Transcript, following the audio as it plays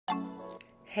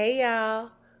Hey y'all,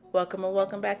 welcome and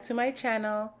welcome back to my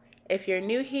channel. If you're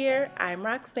new here, I'm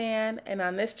Roxanne, and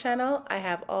on this channel I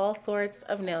have all sorts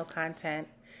of nail content.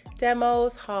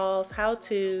 Demos, hauls,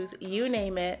 how-tos, you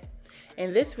name it.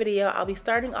 In this video, I'll be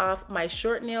starting off my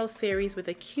short nail series with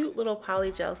a cute little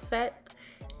polygel set.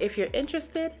 If you're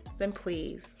interested, then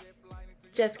please,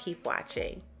 just keep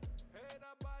watching.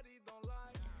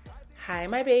 Hi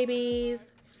my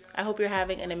babies, I hope you're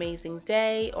having an amazing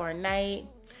day or night,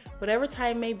 whatever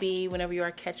time may be whenever you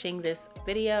are catching this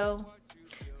video.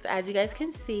 So as you guys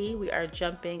can see, we are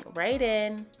jumping right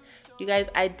in. You guys,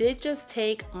 I did just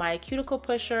take my cuticle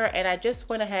pusher and I just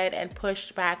went ahead and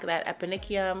pushed back that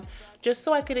eponychium just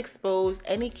so I could expose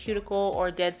any cuticle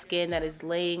or dead skin that is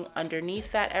laying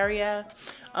underneath that area.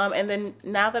 And then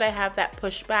now that I have that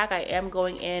pushed back, I am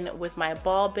going in with my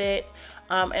ball bit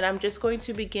and I'm just going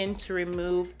to begin to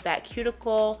remove that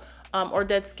cuticle or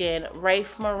dead skin right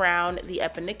from around the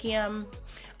eponychium.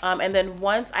 And then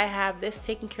once I have this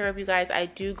taken care of, you guys, I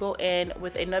do go in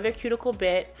with another cuticle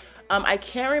bit. I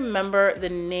can't remember the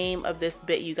name of this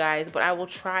bit, you guys, but I will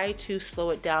try to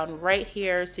slow it down right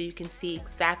here so you can see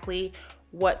exactly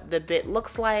what the bit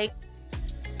looks like.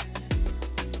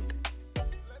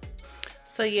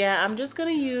 So yeah, I'm just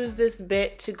gonna use this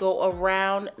bit to go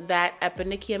around that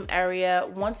eponychium area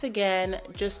once again,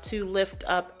 just to lift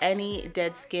up any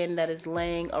dead skin that is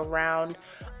laying around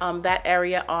that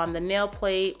area on the nail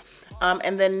plate.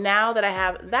 And then now that I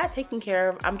have that taken care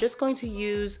of, I'm just going to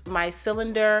use my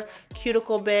cylinder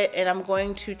cuticle bit and I'm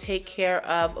going to take care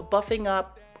of buffing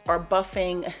up or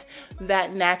buffing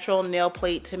that natural nail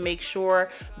plate to make sure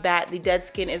that the dead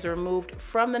skin is removed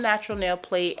from the natural nail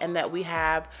plate and that we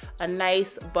have a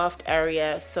nice buffed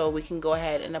area so we can go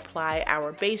ahead and apply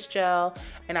our base gel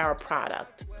and our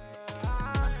product.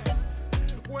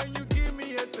 When you give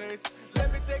me a taste,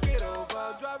 let me take it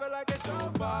over, drive it like a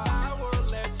chauffeur. I will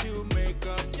let you make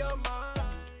up your mind.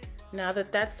 Now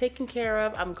that that's taken care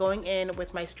of, I'm going in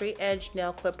with my straight edge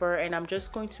nail clipper and I'm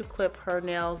just going to clip her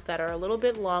nails that are a little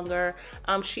bit longer.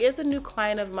 She is a new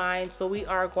client of mine, so we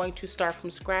are going to start from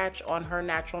scratch on her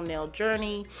natural nail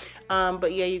journey.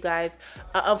 But yeah, you guys,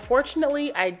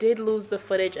 unfortunately, I did lose the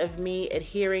footage of me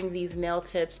adhering these nail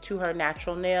tips to her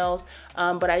natural nails,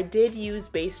 but I did use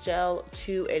base gel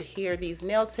to adhere these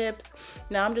nail tips.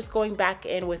 Now I'm just going back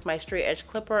in with my straight edge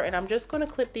clipper and I'm just going to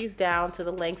clip these down to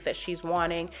the length that she's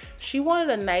wanting. She wanted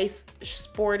a nice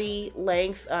sporty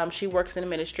length. She works in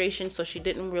administration, so she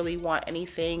didn't really want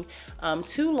anything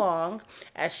too long,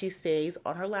 as she stays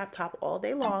on her laptop all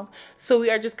day long. So we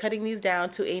are just cutting these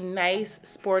down to a nice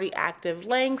sporty active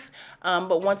length.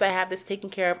 But once I have this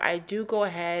taken care of, I do go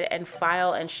ahead and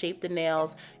file and shape the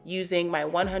nails using my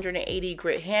 180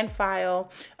 grit hand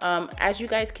file. As you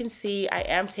guys can see, I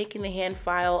am taking the hand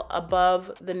file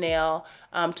above the nail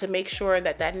to make sure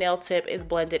that that nail tip is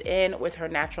blended in with her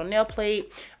natural nail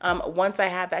plate. Once I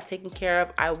have that taken care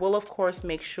of, I will of course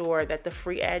make sure that the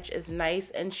free edge is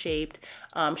nice and shaped.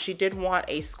 She did want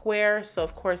a square, so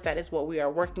of course that is what we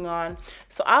are working on.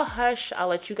 So I'll hush, I'll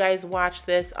let you guys watch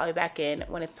this. I'll be back in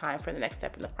when it's time for the next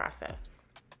step in the process.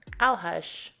 I'll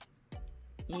hush,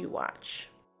 you watch.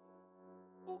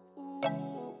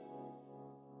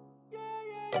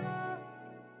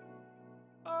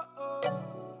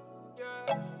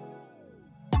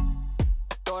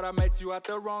 Thought I met you at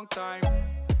the wrong time,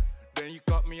 then you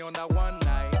caught me on that one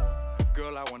night.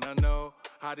 Girl, I wanna know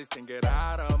how this thing get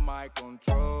out of my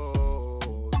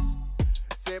control.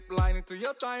 Zip line into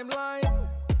your timeline.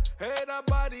 Hey, that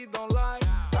body don't lie.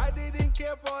 I didn't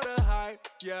care for the hype,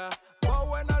 yeah. But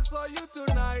when I saw you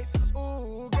tonight,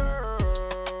 ooh,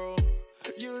 girl,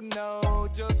 you know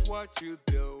just what you're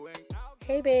doing.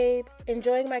 Hey babe,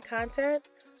 enjoying my content?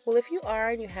 Well, if you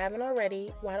are and you haven't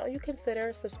already, why don't you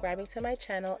consider subscribing to my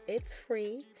channel? It's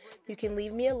free. You can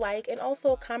leave me a like and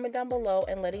also a comment down below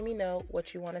and letting me know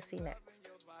what you want to see next.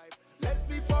 Let's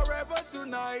be forever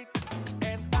tonight,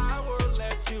 and I will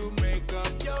let you make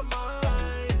up your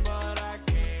mind, but I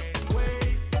can't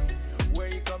wait. Where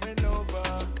you coming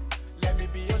over? Let me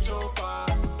be your chauffeur.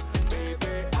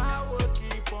 Baby, I will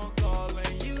keep on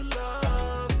calling you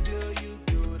love till you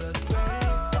do the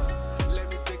same. Let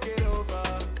me take it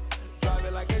over, drive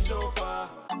it like a chauffeur.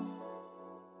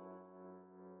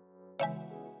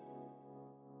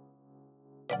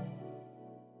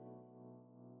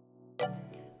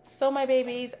 So my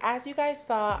babies, as you guys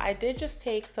saw, I did just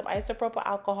take some isopropyl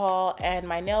alcohol and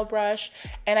my nail brush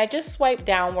and I just swiped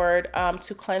downward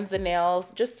to cleanse the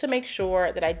nails just to make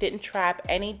sure that I didn't trap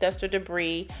any dust or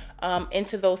debris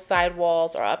into those side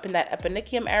walls or up in that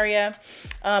eponychium area.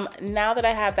 Now that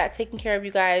I have that taken care of,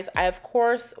 you guys, I of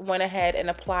course went ahead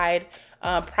and applied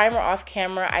primer off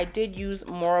camera. I did use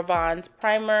Moravon's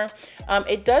primer.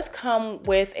 It does come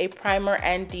with a primer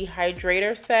and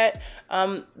dehydrator set,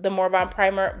 the Moravon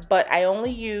primer, but I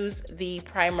only used the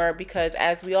primer because,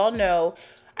 as we all know,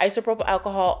 isopropyl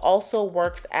alcohol also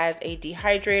works as a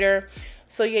dehydrator.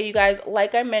 So yeah, you guys,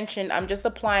 like I mentioned, I'm just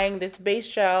applying this base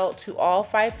gel to all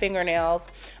 5 fingernails,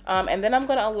 and then I'm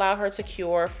going to allow her to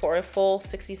cure for a full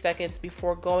 60 seconds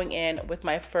before going in with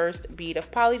my first bead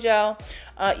of polygel.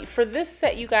 For this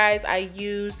set, you guys, I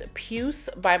used Puce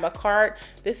by Macart.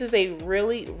 This is a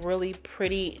really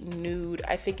pretty nude.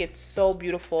 I think it's so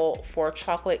beautiful for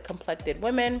chocolate complected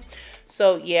women.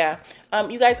 So yeah,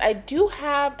 you guys, I do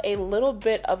have a little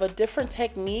bit of a different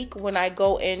technique when I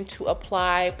go in to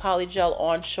apply polygel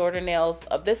on shorter nails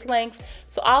of this length.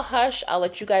 So I'll hush, I'll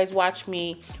let you guys watch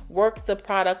me work the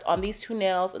product on these 2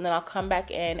 nails, and then I'll come back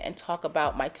in and talk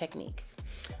about my technique.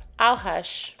 I'll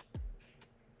hush,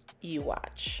 you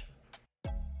watch.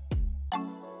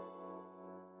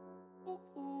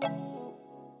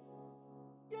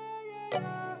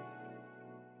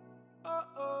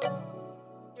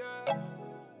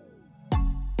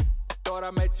 Thought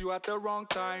I met you at the wrong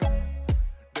time,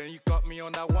 then you caught me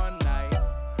on that one night.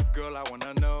 Girl, I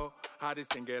wanna know how this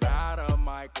thing get out of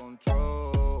my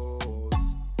control.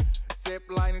 Zip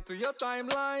line into your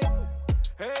timeline.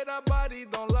 Hey, that body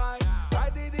don't lie. I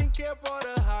didn't care for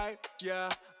the hype, yeah.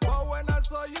 But when I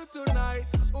saw you tonight,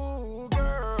 ooh,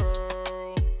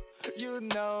 girl, you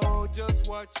know just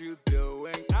what you're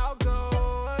doing. I'll go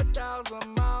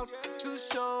 1,000 miles to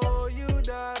show you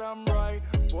that I'm right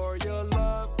for your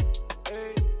love.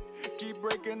 Hey, keep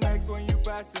breaking necks when you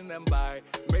passing them by.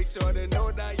 Make sure they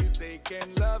know that you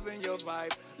taking love in your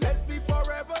vibe. Let's be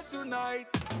forever tonight,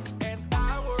 and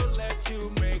I will let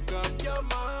you make up your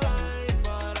mind.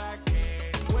 But I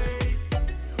can't wait.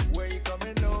 When you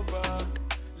coming over,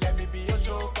 let me be your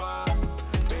chauffeur.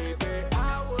 Baby,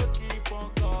 I will keep on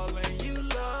calling you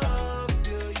love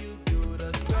till you do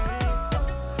the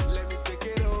same. Let me take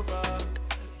it over,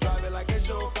 drive it like a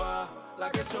chauffeur,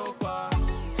 like a chauffeur.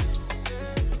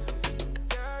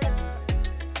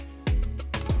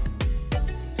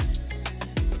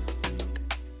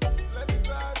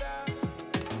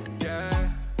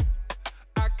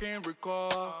 Can't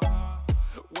recall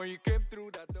when you came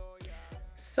through that door. Yeah.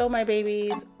 So my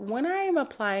babies, when I am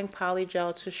applying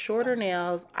polygel to shorter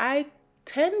nails, I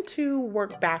tend to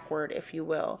work backward, if you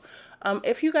will.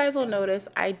 If you guys will notice,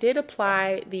 I did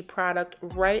apply the product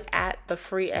right at the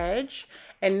free edge,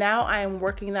 and now I am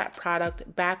working that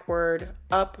product backward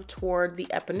up toward the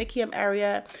eponychium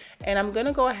area, and I'm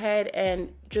gonna go ahead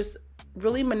and just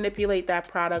really manipulate that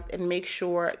product and make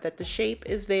sure that the shape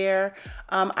is there.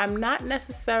 I'm not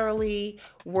necessarily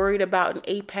worried about an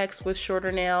apex with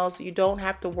shorter nails. You don't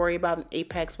have to worry about an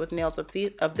apex with nails of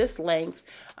this length,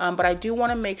 but I do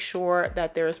want to make sure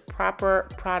that there's proper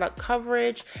product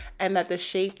coverage and that the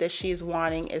shape that she's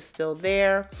wanting is still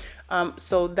there.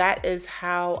 So that is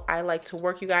how I like to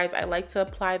work, you guys. I like to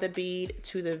apply the bead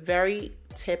to the very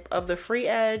tip of the free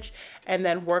edge and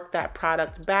then work that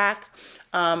product back.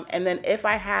 And then if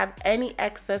I have any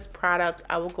excess product,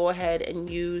 I will go ahead and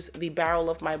use the barrel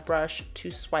of my brush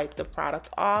to swipe the product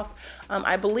off.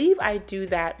 I believe I do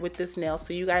that with this nail,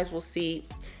 so you guys will see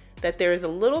that there is a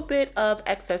little bit of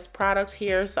excess product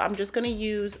here. So I'm just going to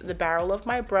use the barrel of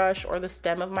my brush or the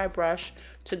stem of my brush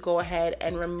to go ahead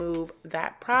and remove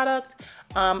that product.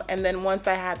 And then once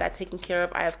I have that taken care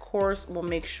of, I of course will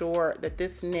make sure that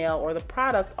this nail or the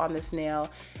product on this nail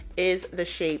is the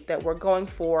shape that we're going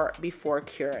for before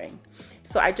curing.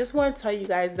 So I just want to tell you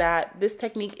guys that this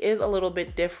technique is a little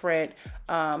bit different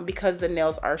because the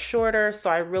nails are shorter. So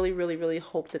I really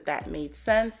hope that that made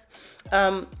sense.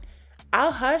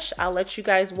 I'll hush, I'll let you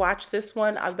guys watch this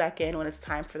one. I'll be back in when it's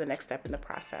time for the next step in the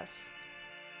process.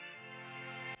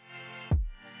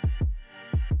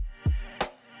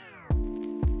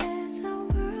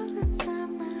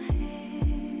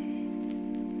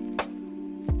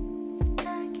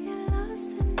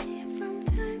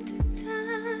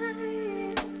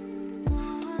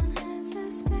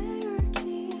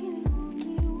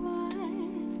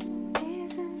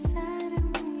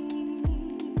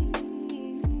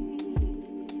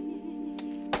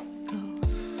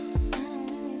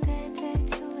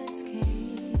 Escape.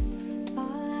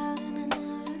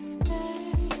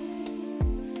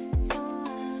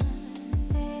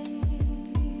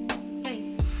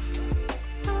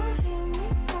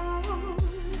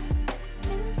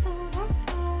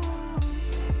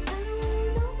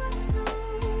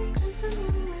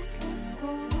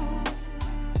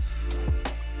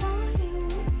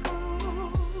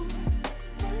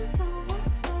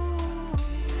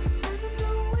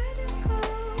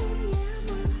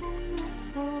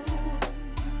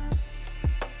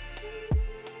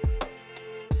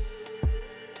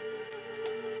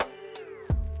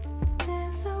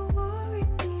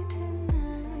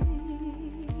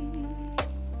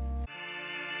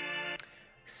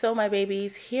 So my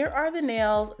babies, here are the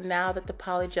nails now that the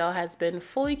polygel has been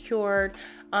fully cured.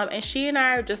 And she and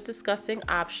I are just discussing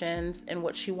options and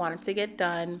what she wanted to get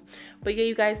done. But yeah,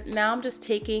 you guys, now I'm just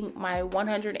taking my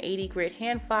 180 grit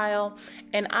hand file,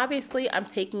 and obviously I'm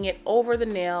taking it over the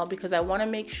nail because I want to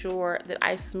make sure that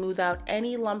I smooth out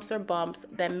any lumps or bumps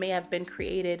that may have been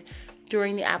created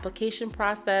during the application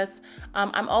process.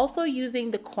 I'm also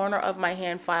using the corner of my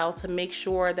hand file to make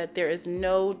sure that there is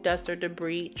no dust or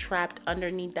debris trapped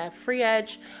underneath that free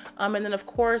edge. And then of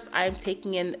course I'm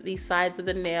taking in the sides of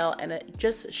the nail and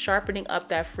just sharpening up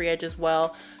that free edge as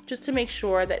well, just to make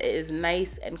sure that it is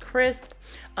nice and crisp.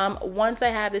 Once I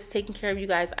have this taken care of, you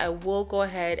guys, I will go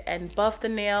ahead and buff the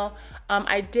nail.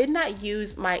 I did not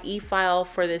use my e-file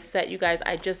for this set, you guys.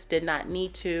 I just did not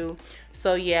need to.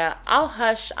 So yeah, I'll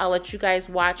hush. I'll let you guys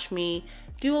watch me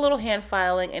do a little hand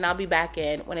filing, and I'll be back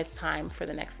in when it's time for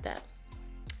the next step.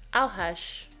 I'll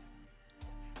hush.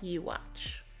 You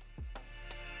watch.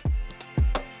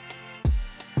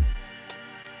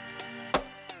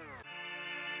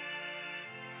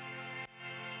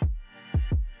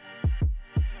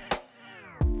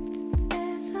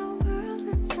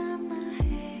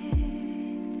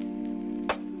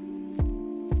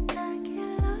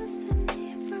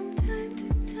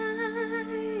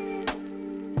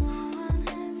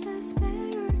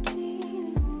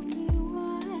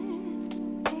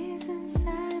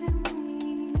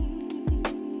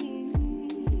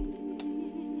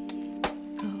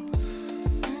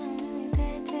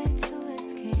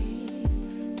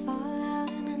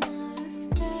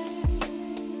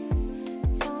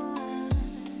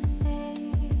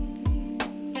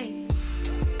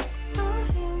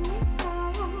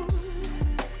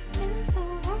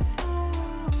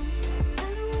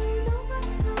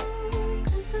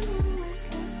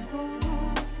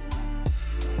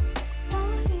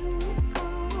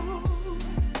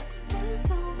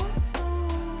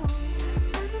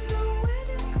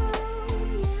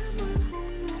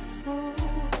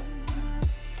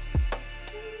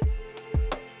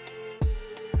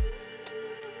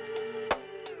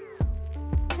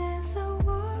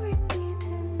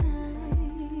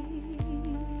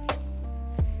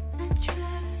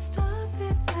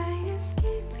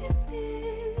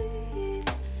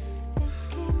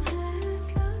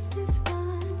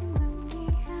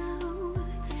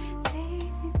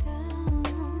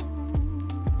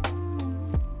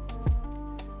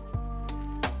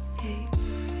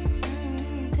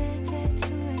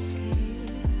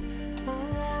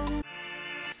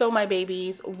 So my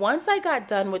babies, once I got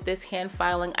done with this hand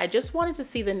filing, I just wanted to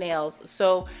see the nails.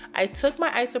 So I took my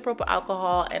isopropyl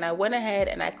alcohol and I went ahead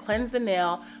and I cleansed the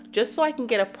nail just so I can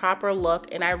get a proper look.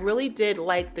 And I really did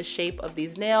like the shape of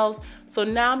these nails. So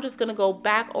now I'm just gonna go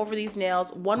back over these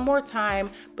nails one more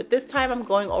time, but this time I'm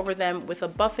going over them with a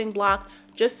buffing block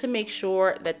just to make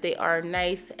sure that they are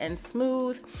nice and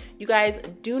smooth. You guys,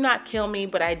 do not kill me,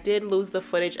 but I did lose the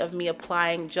footage of me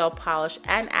applying gel polish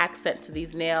and accent to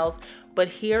these nails. But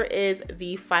here is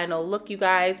the final look, you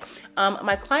guys.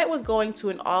 My client was going to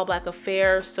an all black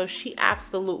affair, so she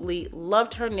absolutely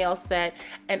loved her nail set,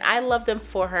 and I love them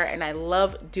for her, and I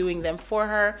love doing them for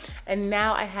her. And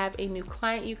now I have a new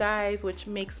client, you guys, which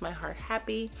makes my heart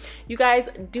happy. You guys,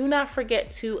 do not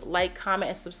forget to like,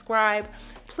 comment, and subscribe.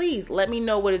 Please let me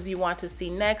know what it is you want to see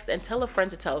next, and tell a friend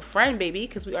to tell a friend, baby,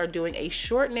 because we are doing a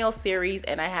short nail series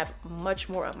and I have much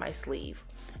more up my sleeve.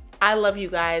 I love you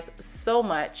guys so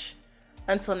much.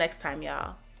 Until next time,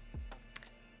 y'all.